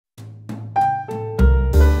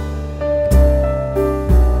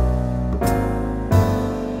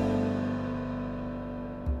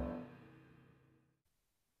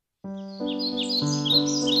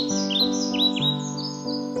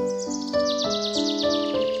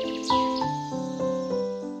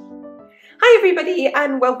everybody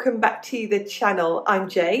and welcome back to the channel. I'm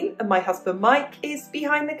Jane and my husband Mike is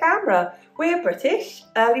behind the camera. We're British,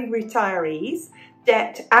 early retirees,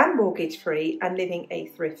 debt and mortgage free and living a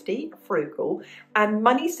thrifty, frugal and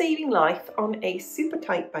money saving life on a super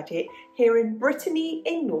tight budget here in Brittany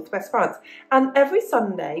in northwest France. And every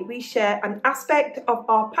Sunday we share an aspect of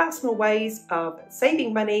our personal ways of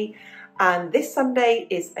saving money, and this Sunday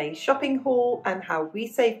is a shopping haul and how we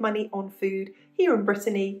save money on food here in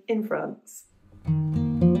Brittany in France.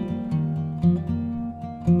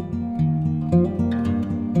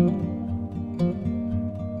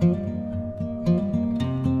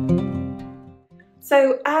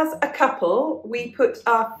 So as a couple, we put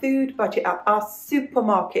our food budget up, our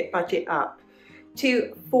supermarket budget up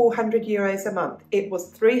to 400 euros a month. It was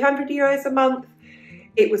 300 euros a month.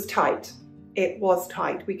 It was tight. It was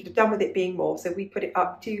tight. We could have done with it being more, so we put it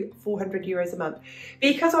up to 400 euros a month.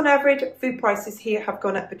 Because on average, food prices here have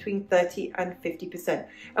gone up between 30 and 50%.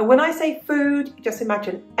 And when I say food, just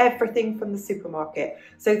imagine everything from the supermarket.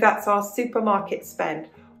 So that's our supermarket spend.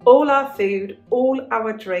 All our food, all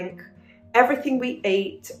our drink, everything we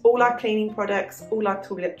eat, all our cleaning products, all our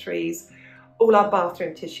toiletries, all our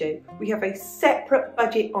bathroom tissue. We have a separate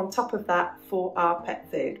budget on top of that for our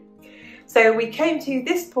pet food. So we came to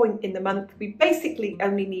this point in the month, we basically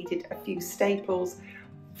only needed a few staples,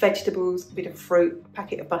 vegetables, a bit of fruit, a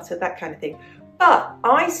packet of butter, that kind of thing. But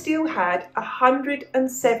I still had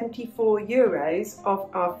 174 euros of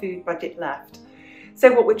our food budget left.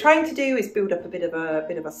 So what we're trying to do is build up a bit of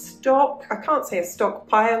a stock. I can't say a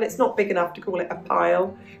stockpile, it's not big enough to call it a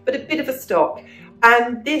pile, but a bit of a stock.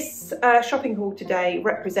 And this shopping haul today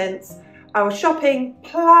represents our shopping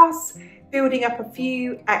plus building up a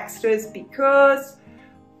few extras because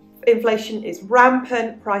inflation is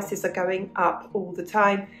rampant, prices are going up all the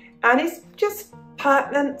time, and it's just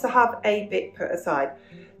pertinent to have a bit put aside.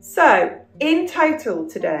 So in total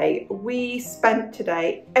today, we spent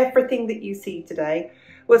today, everything that you see today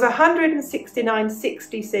was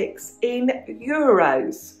 169.66 in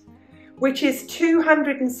euros, which is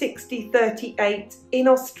 260.38 in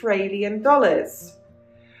Australian dollars.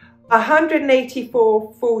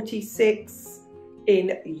 184.46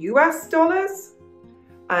 in US dollars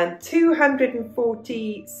and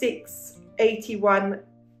 246.81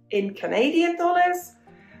 in Canadian dollars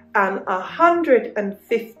and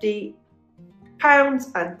 150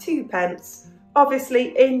 pounds and 2 pence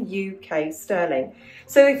obviously in UK sterling.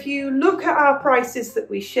 So if you look at our prices that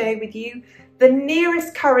we share with you, the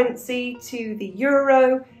nearest currency to the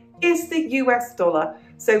euro is the US dollar.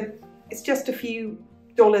 So it's just a few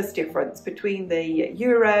dollars difference between the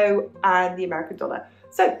euro and the American dollar.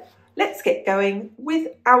 So let's get going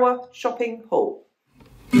with our shopping haul.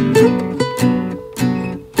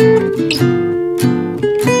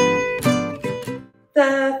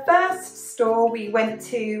 The first store we went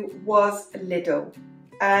to was Lidl,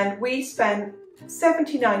 and we spent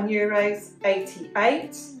 79 euros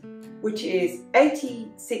 88, which is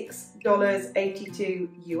 $86.82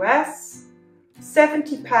 US,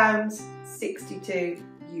 £70.62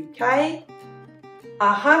 UK,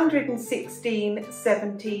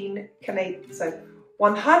 116.17 Canadian, so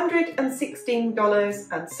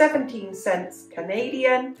 $116.17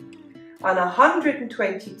 Canadian, and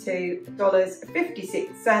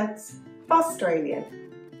 $122.56 Australian.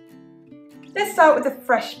 Let's start with the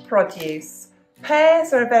fresh produce.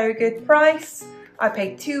 Pears are a very good price. I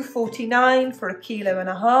paid $2.49 for 1.5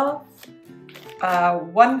 kilos.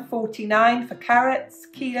 $1.49 for carrots,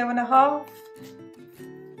 1.5 kilos.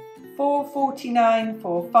 $4.49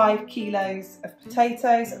 for 5 kilos of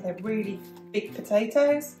potatoes, and they're really big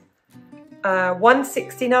potatoes.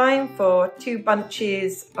 $1.69 for 2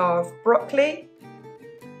 bunches of broccoli.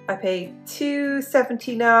 I paid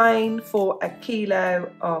 $2.79 for 1 kilo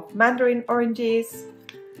of mandarin oranges,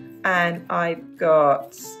 and I've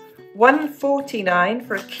got $1.49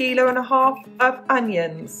 for 1.5 kilos of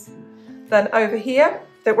onions. Then over here,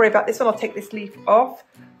 don't worry about this one, I'll take this leaf off.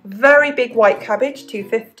 Very big white cabbage,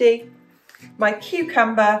 $2.50. My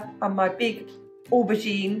cucumber and my big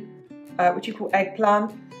aubergine, which you call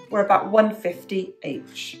eggplant, were about $1.50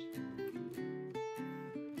 each.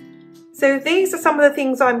 So these are some of the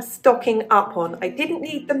things I'm stocking up on. I didn't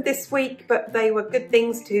need them this week, but they were good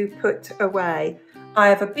things to put away. I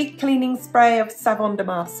have a big cleaning spray of Savon de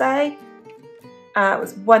Marseille. It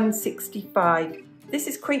was $1.65. This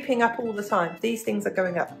is creeping up all the time. These things are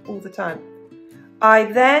going up all the time. I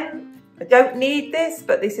don't need this,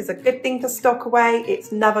 but this is a good thing to stock away.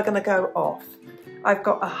 It's never going to go off. I've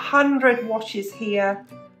got 100 washes here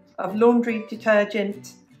of laundry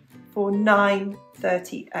detergent for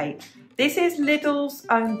 $9.38. This is Lidl's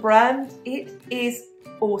own brand. It is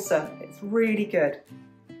awesome. It's really good.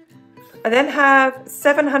 I then have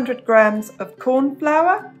 700 grams of corn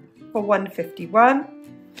flour for $1.51.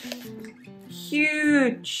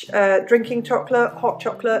 Huge drinking chocolate, hot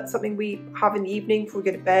chocolate, something we have in the evening before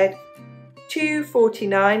we go to bed,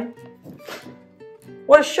 $2.49.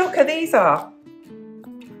 What a shocker these are.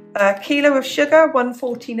 A kilo of sugar,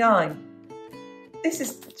 $1.49. This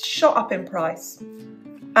is shot up in price.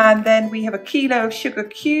 And then we have a kilo of sugar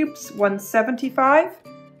cubes, $1.75.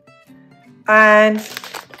 And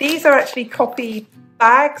these are actually coffee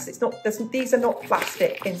bags. These are not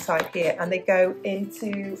plastic inside here, and they go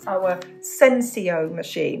into our Sensio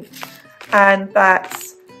machine. And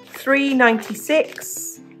that's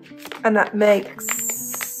 $3.96, and that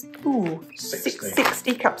makes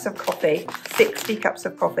 60 cups of coffee. 60 cups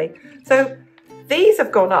of coffee. So these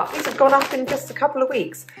have gone up. These have gone up in just a couple of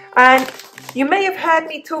weeks. And you may have heard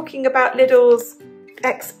me talking about Lidl's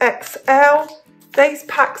XXL. These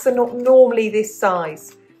packs are not normally this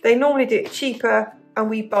size. They normally do it cheaper, and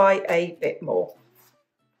we buy a bit more.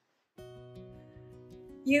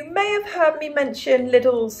 You may have heard me mention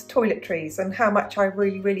Lidl's toiletries and how much I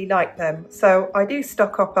really like them. So I do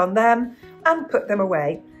stock up on them and put them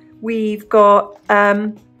away. We've got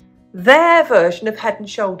their version of Head and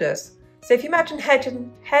Shoulders. So if you imagine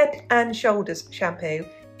Head and Shoulders shampoo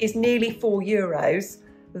is nearly €4,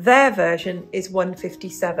 their version is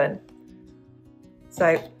 $1.57.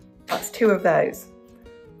 So that's 2 of those.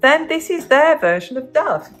 Then this is their version of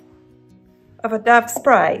Dove, of a Dove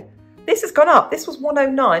spray. This has gone up. This was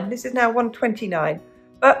 $1.09. This is now $1.29.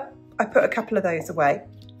 But I put a couple of those away.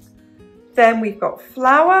 Then we've got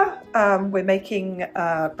flour. We're making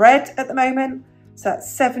bread at the moment. So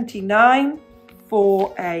that's $79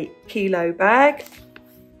 for a kilo bag.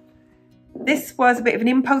 This was a bit of an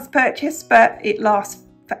impulse purchase, but it lasts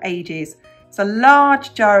for ages. It's a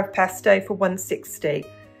large jar of pesto for $1.60.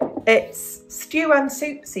 It's stew and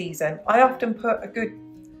soup season. I often put a good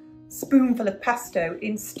spoonful of pesto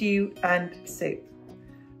in stew and soup.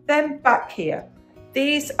 Then back here,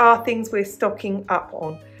 these are things we're stocking up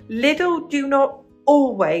on. Lidl do not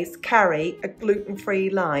always carry a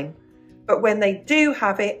gluten-free line, but when they do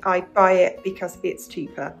have it, I buy it because it's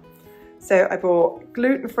cheaper. So I bought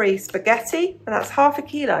gluten-free spaghetti, and that's half a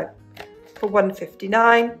kilo for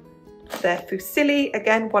 $1.59. They're fusilli,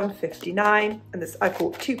 again $1.59, and I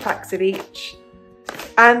bought 2 packs of each.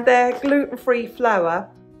 And they're gluten-free flour,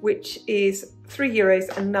 which is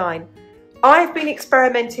 €3.09. I've been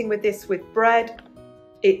experimenting with this with bread.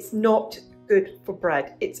 It's not good for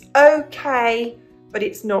bread. It's okay, but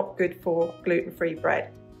it's not good for gluten-free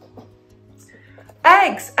bread.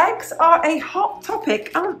 Eggs. Eggs are a hot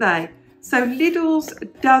topic, aren't they? So Lidl's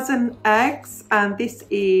dozen eggs, and this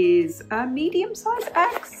is medium-sized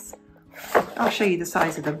eggs. I'll show you the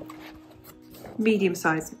size of them. Medium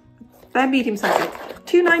size. They're medium size eggs.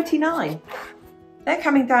 $2.99. They're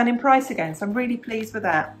coming down in price again, so I'm really pleased with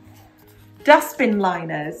that. Dustbin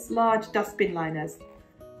liners, large dustbin liners.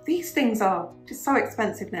 These things are just so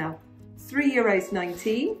expensive now.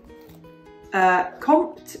 €3.19.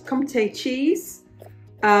 Comté cheese.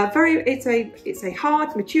 It's a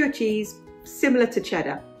hard, mature cheese, similar to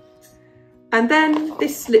cheddar. And then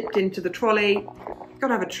this slipped into the trolley.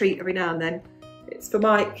 Gotta have a treat every now and then. It's for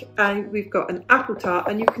Mike, and we've got an apple tart,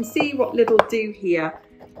 and you can see what Lidl do here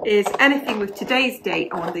is anything with today's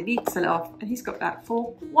date on, they need to sell it off, and he's got that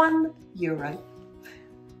for €1.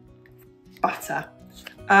 Butter.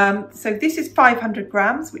 So this is 500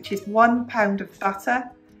 grams, which is £1 of butter,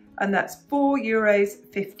 and that's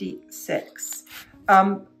 €4.56.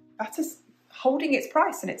 Butter's holding its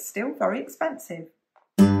price, and it's still very expensive.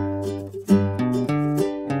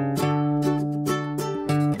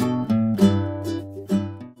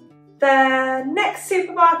 The next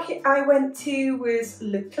supermarket I went to was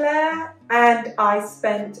Leclerc, and I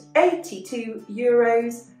spent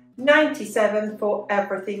 €82.97 for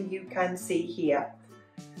everything you can see here.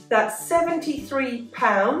 That's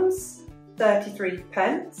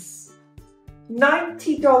 £73.33,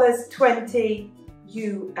 $90.20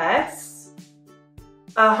 US,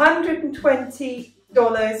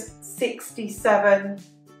 $120.67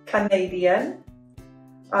 Canadian,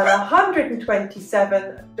 and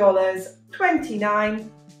 $127.29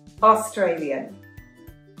 Australian.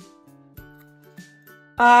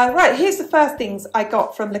 Right, here's the first things I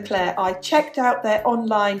got from Leclerc. I checked out their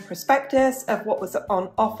online prospectus of what was on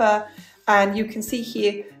offer, and you can see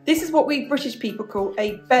here, this is what we British people call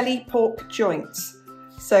a belly pork joint.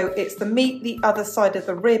 So it's the meat, the other side of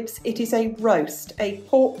the ribs. It is a roast, a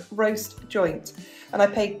pork roast joint. And I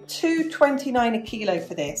paid $2.29 a kilo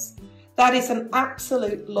for this. That is an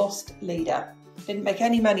absolute lost leader. Didn't make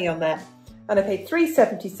any money on that. and I paid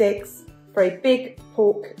 £3.76 for a big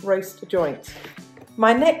pork roast joint.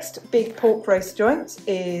 My next big pork roast joint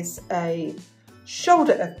is a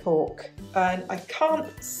shoulder of pork, and I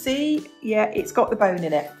can't see, yeah, it's got the bone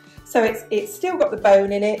in it. So it's still got the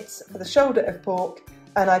bone in it for the shoulder of pork,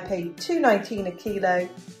 and I paid £2.19 a kilo,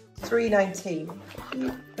 £3.19.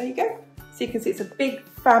 There you go. So you can see it's a big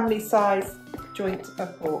family size joint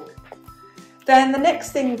of pork. Then the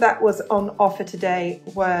next thing that was on offer today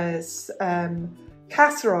was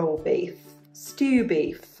casserole beef, stew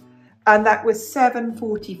beef, and that was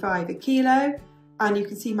 £7.45 a kilo. And you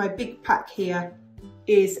can see my big pack here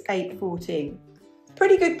is £8.14.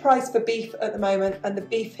 Pretty good price for beef at the moment, and the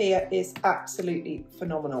beef here is absolutely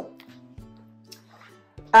phenomenal.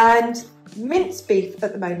 And minced beef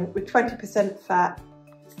at the moment with 20% fat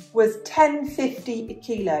was £10.50 a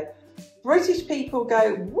kilo. British people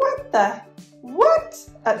go, what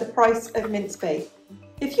at the price of minced beef?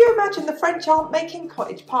 If you imagine, the French aren't making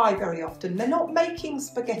cottage pie very often. They're not making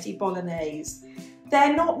spaghetti bolognese.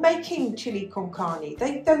 They're not making chili con carne.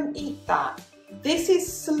 They don't eat that. This is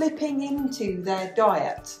slipping into their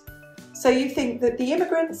diet. So you think that the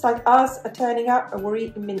immigrants like us are turning up and we're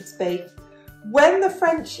eating minced beef. When the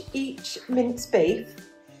French eat minced beef,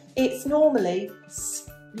 it's normally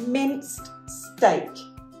minced steak.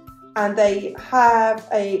 And they have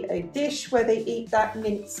a dish where they eat that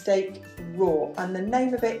minced steak raw. And the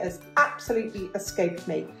name of it has absolutely escaped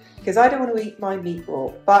me because I don't want to eat my meat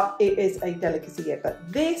raw, but it is a delicacy here. But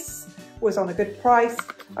this was on a good price.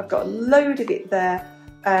 I've got a load of it there,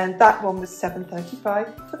 and that one was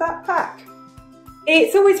 £7.35 for that pack.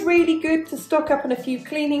 It's always really good to stock up on a few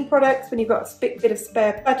cleaning products when you've got a bit of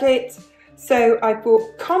spare budget. So I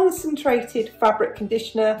bought concentrated fabric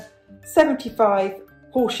conditioner, 75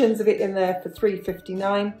 portions of it in there for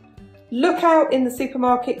 £3.59. Look out in the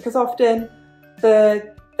supermarket because often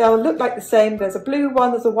they'll look like the same. There's a blue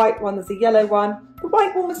one, there's a white one, there's a yellow one. The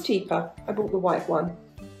white one was cheaper. I bought the white one.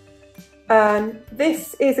 And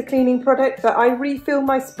this is a cleaning product that I refill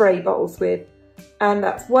my spray bottles with, and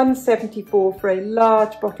that's £1.74 for a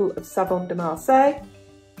large bottle of Savon de Marseille.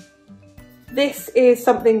 This is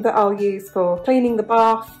something that I'll use for cleaning the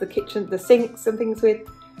bath, the kitchen, the sinks and things with,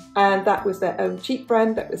 and that was their own cheap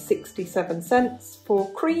brand. That was 67 cents for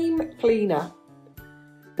cream cleaner.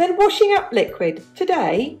 Then washing up liquid.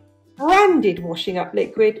 Today, branded washing up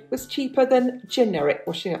liquid was cheaper than generic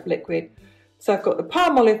washing up liquid. So I've got the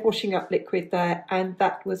palm olive washing up liquid there, and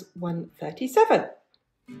that was £1.37.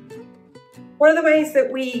 One of the ways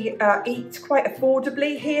that we eat quite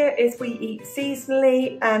affordably here is we eat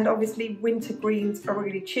seasonally, and obviously winter greens are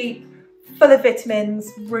really cheap, full of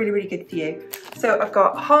vitamins, really, really good for you. So I've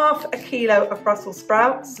got half a kilo of Brussels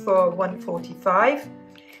sprouts for £1.45.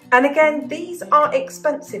 And again, these are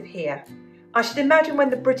expensive here. I should imagine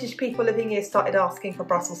when the British people living here started asking for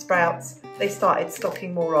Brussels sprouts, they started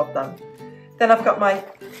stocking more of them. Then I've got my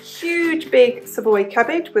huge big Savoy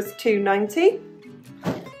cabbage, was £2.90.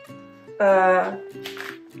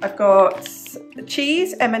 I've got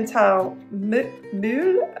cheese, Emmental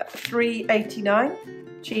Mule, £3.89.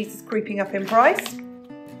 Cheese is creeping up in price.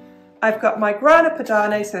 I've got my Grana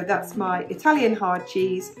Padano, so that's my Italian hard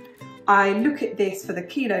cheese. I look at this for the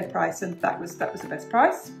kilo price, and that was the best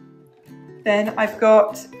price. Then I've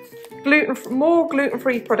got more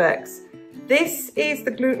gluten-free products. This is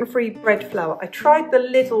the gluten-free bread flour. I tried the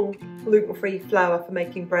little gluten-free flour for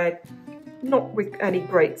making bread, not with any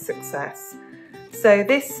great success. So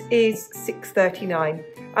this is £6.39,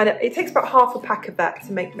 and it takes about half a pack of that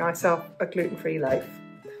to make myself a gluten-free loaf.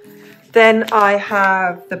 Then I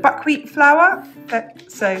have the buckwheat flour,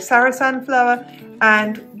 so Saracen flour,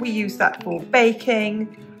 and we use that for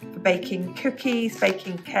baking cookies,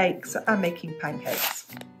 baking cakes, and making pancakes.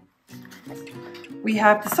 We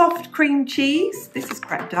have the soft cream cheese. This has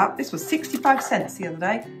crept up. This was 65 cents the other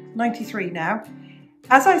day, 93 now.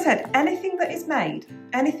 As I said, anything that is made,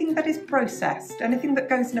 anything that is processed, anything that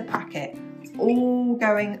goes in a packet, it's all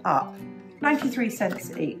going up. 93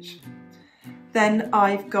 cents each. Then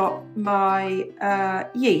I've got my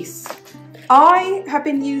yeast. I have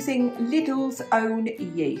been using Lidl's own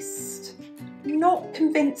yeast. Not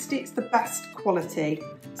convinced it's the best quality.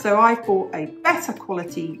 So I bought a better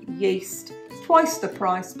quality yeast, twice the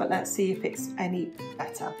price, but let's see if it's any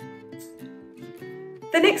better.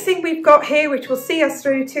 The next thing we've got here, which will see us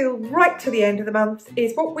through till right to the end of the month,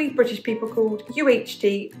 is what we British people called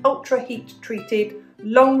UHT, ultra heat treated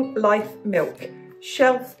long life milk,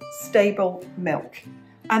 shelf stable milk.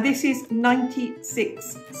 And this is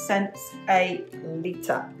 96 cents a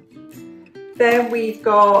litre. Then we've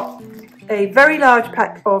got a very large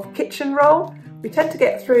pack of kitchen roll. We tend to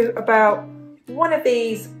get through about one of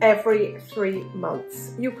these every 3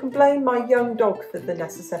 months. You can blame my young dog for the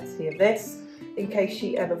necessity of this, in case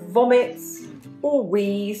she ever vomits or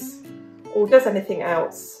wheezes or does anything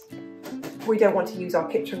else. We don't want to use our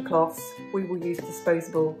kitchen cloths. We will use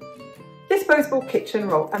disposable kitchen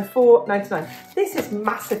roll, and £4.99. This has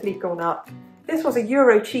massively gone up. This was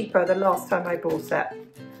 €1 cheaper the last time I bought it.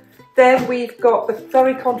 Then we've got the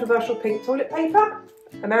very controversial pink toilet paper.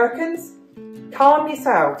 Americans, calm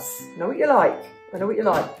yourselves. Know what you like. I know what you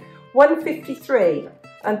like. £1.53,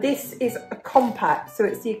 and this is a compact, so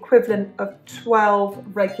it's the equivalent of 12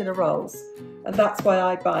 regular rolls, and that's why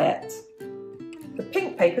I buy it. The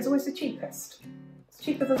pink paper is always the cheapest. It's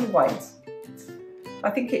cheaper than the white. I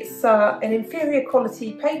think it's an inferior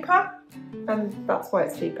quality paper, and that's why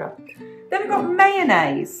it's cheaper. Then we've got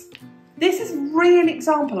mayonnaise. This is a real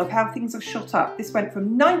example of how things have shot up. This went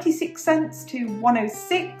from 96 cents to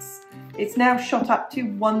 106. It's now shot up to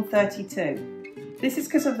 132. This is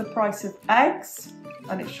because of the price of eggs,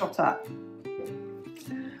 and it's shot up.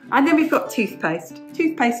 And then we've got toothpaste.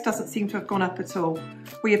 Toothpaste doesn't seem to have gone up at all.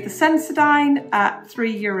 We have the Sensodyne at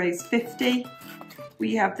 €3.50.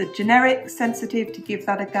 We have the generic sensitive, to give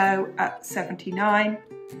that a go, at 79,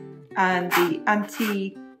 and the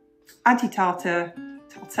anti-tartar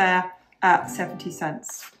at 70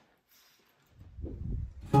 cents.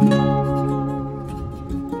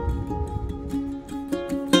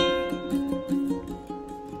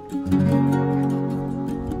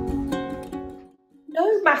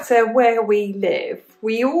 No matter where we live,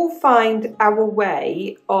 we all find our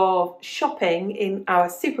way of shopping in our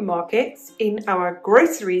supermarkets, in our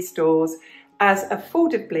grocery stores, as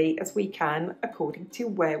affordably as we can according to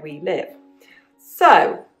where we live.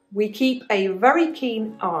 So we keep a very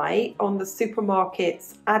keen eye on the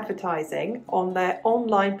supermarkets' advertising on their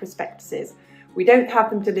online prospectuses. We don't have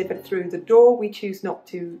them delivered through the door. We choose not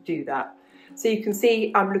to do that. So you can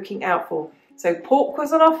see I'm looking out for. So pork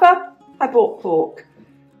was on offer, I bought pork.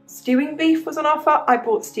 Stewing beef was on offer, I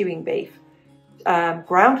bought stewing beef.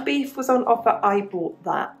 Ground beef was on offer, I bought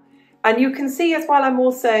that. And you can see as well, I'm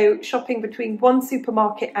also shopping between one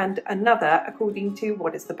supermarket and another according to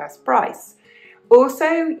what is the best price.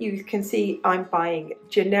 Also, you can see I'm buying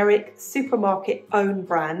generic supermarket own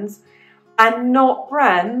brands and not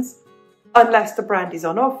brands unless the brand is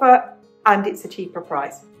on offer and it's a cheaper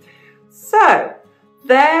price. So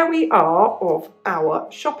there we are of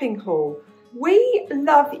our shopping haul. We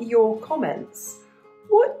love your comments.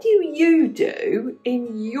 What do you do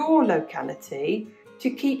in your locality to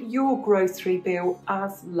keep your grocery bill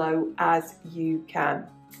as low as you can?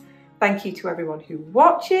 Thank you to everyone who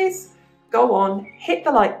watches. Go on, hit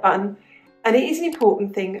the like button, and it is an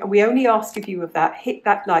important thing, and we only ask of you of that. Hit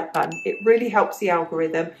that like button. It really helps the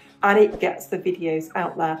algorithm and it gets the videos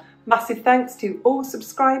out there. Massive thanks to all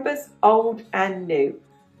subscribers, old and new.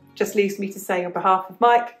 Just leaves me to say on behalf of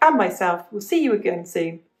Mike and myself, we'll see you again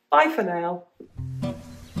soon. Bye for now.